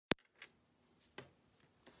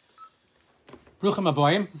Bruchim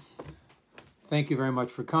Aboyim. Thank you very much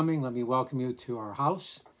for coming. Let me welcome you to our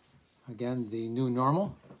house. Again, the new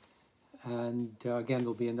normal. And again,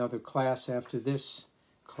 there'll be another class after this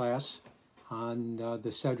class on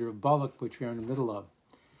the Seder of Balak, which we are in the middle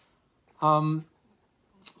of.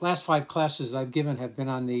 Last 5 classes I've given have been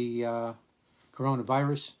on the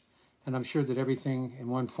coronavirus, and I'm sure that everything in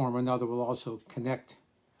one form or another will also connect,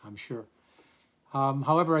 I'm sure.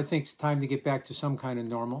 However, I think it's time to get back to some kind of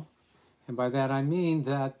normal. And by that I mean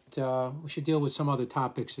that we should deal with some other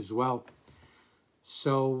topics as well.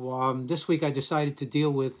 So this week I decided to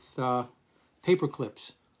deal with paper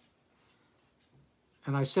clips.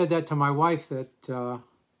 And I said that to my wife that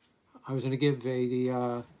I was going to give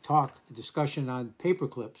a discussion on paper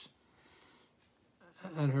clips.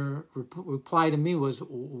 And her reply to me was,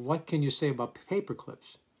 "What can you say about paper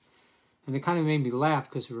clips?" And it kind of made me laugh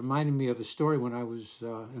because it reminded me of a story when I was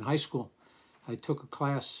in high school. I took a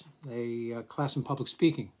class in public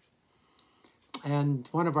speaking. And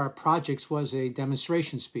one of our projects was a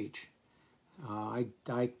demonstration speech. I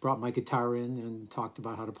brought my guitar in and talked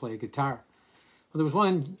about how to play a guitar. Well, there was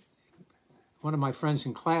one of my friends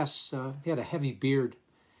in class, he had a heavy beard,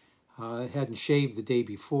 hadn't shaved the day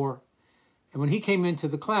before. And when he came into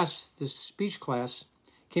the class, this speech class,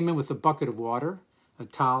 came in with a bucket of water, a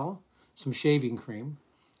towel, some shaving cream,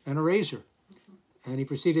 and a razor. And he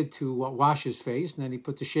proceeded to wash his face, and then he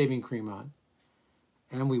put the shaving cream on.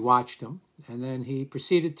 And we watched him. And then he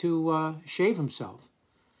proceeded to shave himself.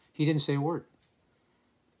 He didn't say a word.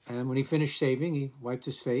 And when he finished shaving, he wiped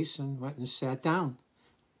his face and went and sat down.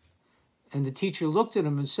 And the teacher looked at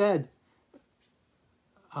him and said,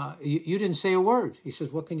 you didn't say a word. He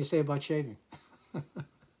says, "What can you say about shaving?"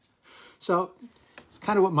 So it's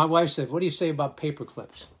kind of what my wife said. What do you say about paper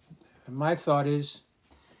clips? And my thought is,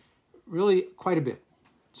 really quite a bit.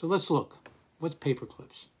 So let's look. What's paper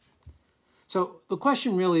clips? So the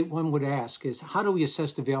question really one would ask is, how do we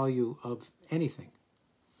assess the value of anything?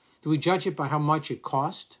 Do we judge it by how much it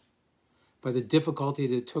cost, by the difficulty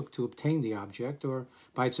that it took to obtain the object, or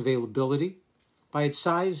by its availability, by its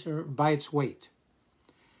size, or by its weight?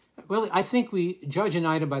 Really, I think we judge an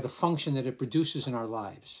item by the function that it produces in our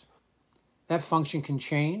lives. That function can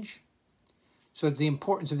change, so that the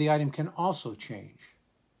importance of the item can also change.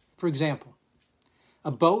 For example,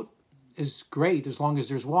 a boat is great as long as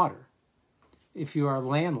there's water. If you are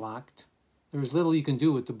landlocked, there's little you can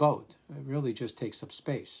do with the boat. It really just takes up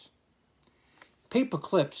space. Paper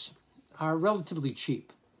clips are relatively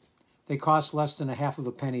cheap. They cost less than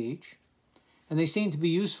 1/2 penny each, and they seem to be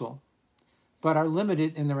useful, but are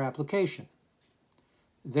limited in their application.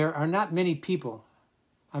 There are not many people,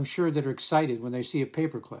 I'm sure, that are excited when they see a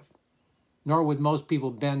paper clip, nor would most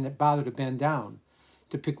people bother to bend down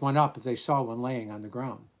to pick one up if they saw one laying on the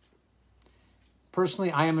ground.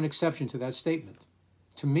 Personally, I am an exception to that statement.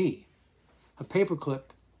 To me, a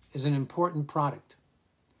paperclip is an important product.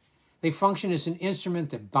 They function as an instrument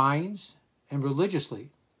that binds, and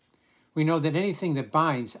religiously, we know that anything that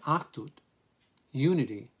binds, achdut,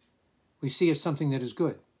 unity, we see as something that is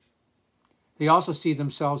good. They also see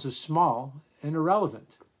themselves as small and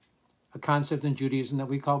irrelevant, a concept in Judaism that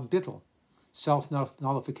we call bittul,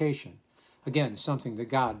 self-nullification. Again, something that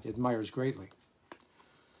God admires greatly.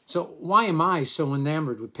 So why am I so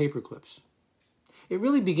enamored with paper clips? It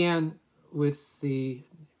really began with the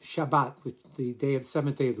Shabbat, with the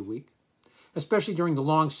 7th day of the week, especially during the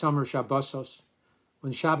long summer Shabbosos,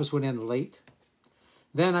 when Shabbos would end late.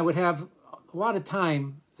 Then I would have a lot of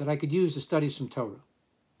time that I could use to study some Torah.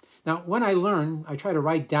 Now, when I learn, I try to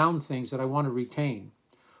write down things that I want to retain,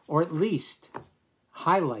 or at least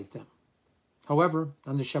highlight them. However,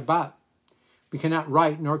 on the Shabbat, we cannot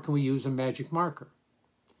write, nor can we use a magic marker.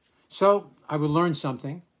 So I would learn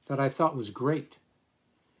something that I thought was great,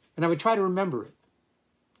 and I would try to remember it.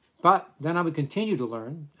 But then I would continue to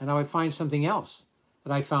learn, and I would find something else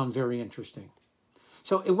that I found very interesting.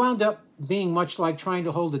 So it wound up being much like trying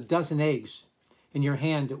to hold a dozen eggs in your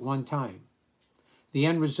hand at one time. The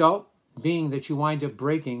end result being that you wind up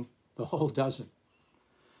breaking the whole dozen.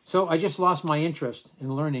 So I just lost my interest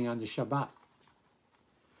in learning on the Shabbat.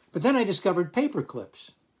 But then I discovered paper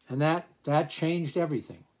clips, and that changed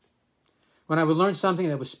everything. When I would learn something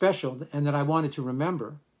that was special and that I wanted to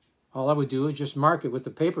remember, all I would do is just mark it with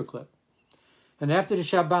the paper clip. And after the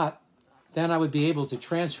Shabbat, then I would be able to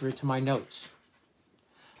transfer it to my notes.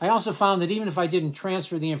 I also found that even if I didn't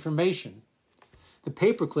transfer the information, the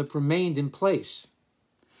paper clip remained in place.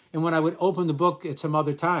 And when I would open the book at some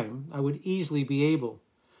other time, I would easily be able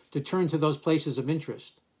to turn to those places of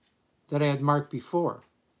interest that I had marked before,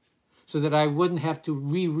 so that I wouldn't have to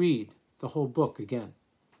reread the whole book again.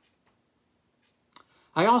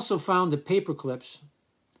 I also found that paper clips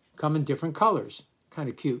come in different colors. Kind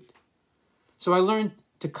of cute. So I learned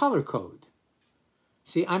to color code.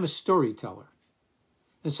 See, I'm a storyteller.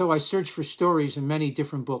 And so I search for stories in many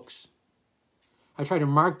different books. I try to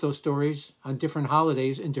mark those stories on different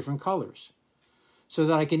holidays in different colors so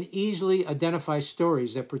that I can easily identify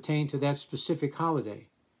stories that pertain to that specific holiday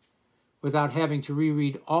without having to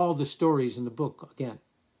reread all the stories in the book again.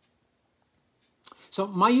 So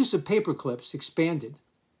my use of paper clips expanded,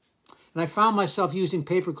 and I found myself using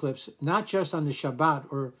paper clips not just on the Shabbat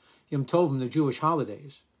or Yom Tovim, the Jewish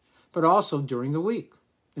holidays, but also during the week.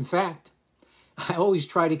 In fact, I always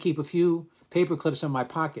try to keep a few paper clips in my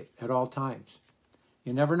pocket at all times.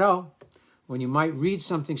 You never know when you might read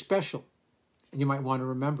something special and you might want to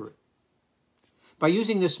remember it. By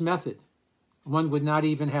using this method, one would not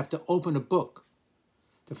even have to open a book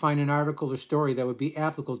to find an article or story that would be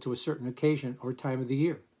applicable to a certain occasion or time of the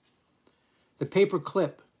year. The paper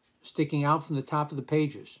clip sticking out from the top of the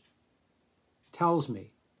pages tells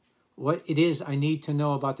me what it is I need to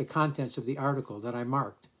know about the contents of the article that I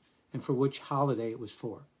marked and for which holiday it was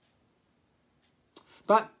for.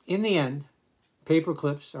 But in the end, paper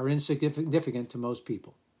clips are insignificant to most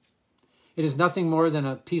people. It is nothing more than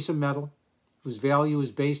a piece of metal whose value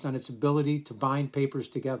is based on its ability to bind papers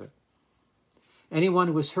together. Anyone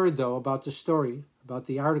who has heard, though, about the story, about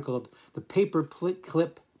the article of the Paper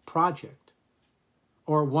Clip Project,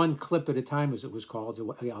 or One Clip at a Time as it was called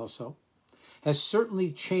also, has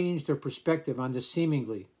certainly changed their perspective on the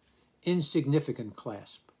seemingly insignificant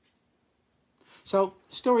clasp. So,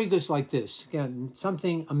 story goes like this. Again,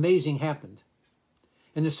 something amazing happened.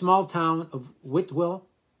 In the small town of Whitwell,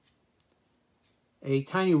 a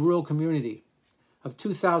tiny rural community of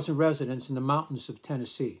 2,000 residents in the mountains of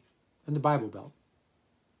Tennessee and the Bible Belt.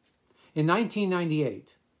 In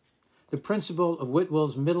 1998, the principal of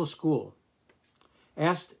Whitwell's middle school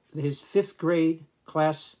asked his 5th grade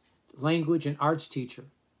class language and arts teacher,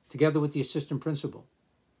 together with the assistant principal,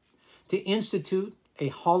 to institute a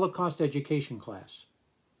Holocaust education class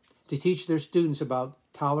to teach their students about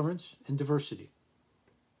tolerance and diversity.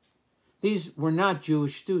 These were not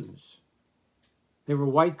Jewish students. They were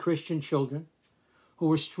white Christian children who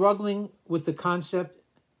were struggling with the concept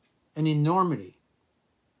and enormity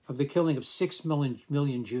of the killing of 6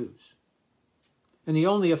 million Jews. And the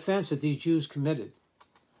only offense that these Jews committed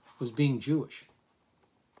was being Jewish.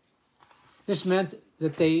 This meant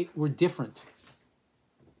that they were different.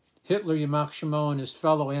 Hitler, Yamach Shemo, and his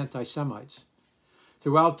fellow anti-Semites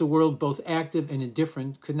throughout the world, both active and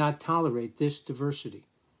indifferent, could not tolerate this diversity.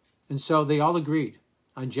 And so they all agreed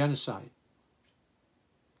on genocide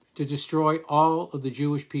to destroy all of the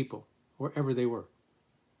Jewish people, wherever they were.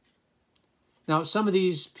 Now, some of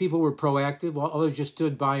these people were proactive, while others just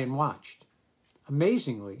stood by and watched.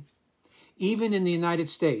 Amazingly, even in the United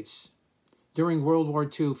States, during World War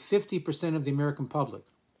II, 50% of the American public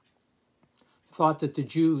thought that the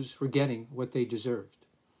Jews were getting what they deserved.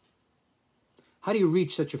 How do you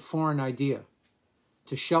reach such a foreign idea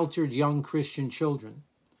to sheltered young Christian children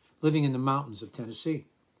living in the mountains of Tennessee?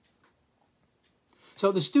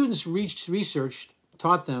 So the students researched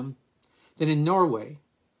taught them that in Norway,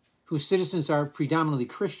 whose citizens are predominantly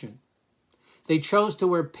Christian, they chose to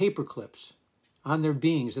wear paper clips on their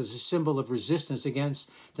beings as a symbol of resistance against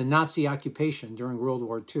the Nazi occupation during World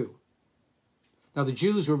War II. Now, the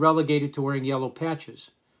Jews were relegated to wearing yellow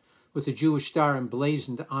patches with a Jewish star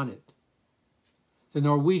emblazoned on it. The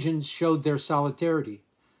Norwegians showed their solidarity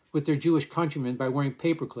with their Jewish countrymen by wearing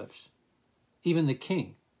paper clips. Even the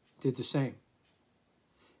king did the same.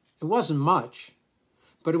 It wasn't much,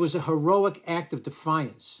 but it was a heroic act of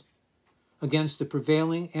defiance against the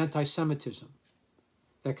prevailing anti-Semitism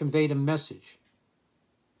that conveyed a message.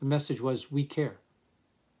 The message was, we care.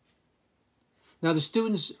 Now, the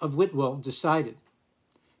students of Whitwell decided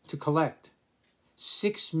to collect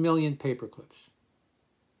 6 million paper clips.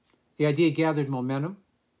 The idea gathered momentum,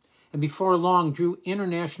 and before long drew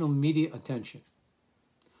international media attention.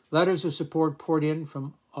 Letters of support poured in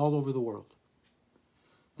from all over the world.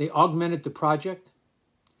 They augmented the project,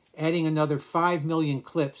 adding another 5 million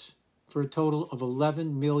clips for a total of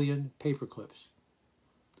 11 million paper clips,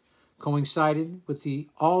 coincided with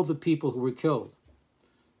all the people who were killed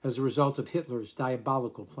as a result of Hitler's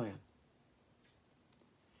diabolical plan.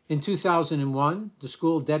 In 2001, the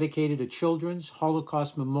school dedicated a children's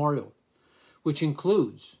Holocaust memorial, which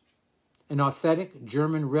includes an authentic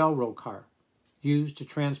German railroad car used to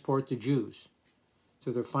transport the Jews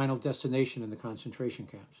to their final destination in the concentration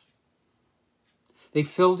camps. They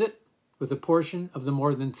filled it with a portion of the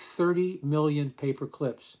more than 30 million paper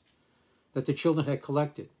clips that the children had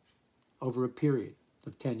collected over a period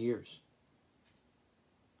of 10 years.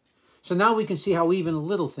 So now we can see how even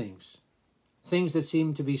little things, things that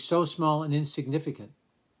seem to be so small and insignificant,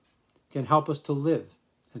 can help us to live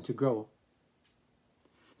and to grow.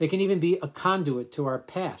 They can even be a conduit to our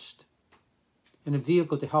past and a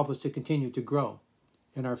vehicle to help us to continue to grow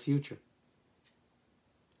in our future.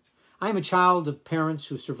 I am a child of parents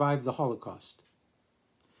who survived the Holocaust,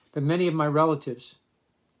 but many of my relatives,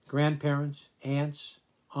 grandparents, aunts,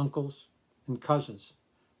 uncles, and cousins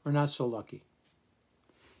were not so lucky.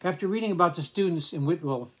 After reading about the students in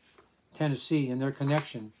Whitwell, Tennessee, and their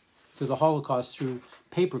connection to the Holocaust through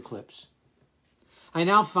paper clips, I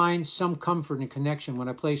now find some comfort and connection when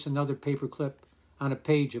I place another paper clip on a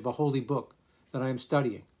page of a holy book that I am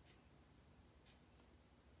studying.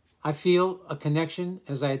 I feel a connection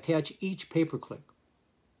as I attach each paperclip.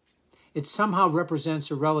 It somehow represents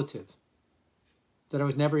a relative that I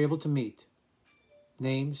was never able to meet,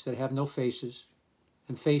 names that have no faces,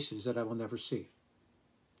 and faces that I will never see.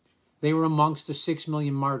 They were amongst the 6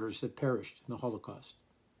 million martyrs that perished in the Holocaust.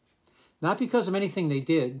 Not because of anything they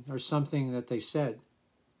did or something that they said.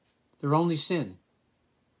 Their only sin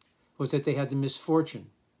was that they had the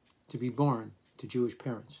misfortune to be born to Jewish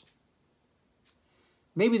parents.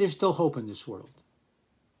 Maybe there's still hope in this world.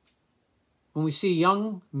 When we see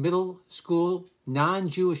young, middle school,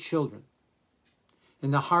 non-Jewish children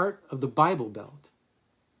in the heart of the Bible Belt,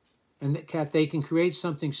 and that they can create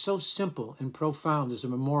something so simple and profound as a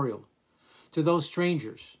memorial to those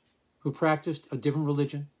strangers who practiced a different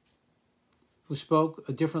religion, who spoke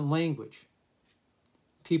a different language,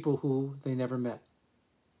 people who they never met.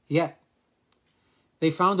 Yet,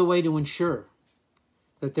 they found a way to ensure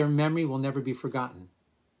that their memory will never be forgotten,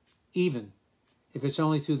 even if it's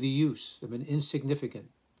only through the use of an insignificant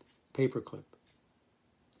paperclip.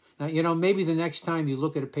 Now, maybe the next time you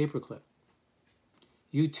look at a paperclip,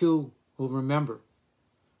 you too will remember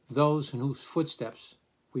those in whose footsteps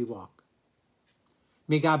we walk.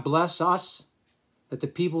 May God bless us that the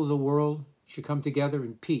people of the world should come together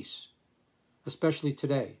in peace, especially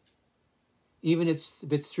today, even if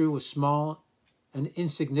it's through a small and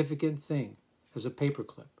insignificant thing as a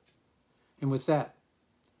paperclip. And with that,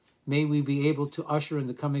 may we be able to usher in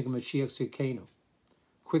the coming of Mashiach Tzidkenu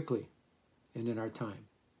quickly and in our time.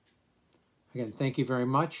 Again, thank you very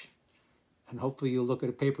much, and hopefully you'll look at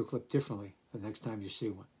a paperclip differently the next time you see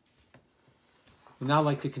one. I'd now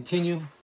like to continue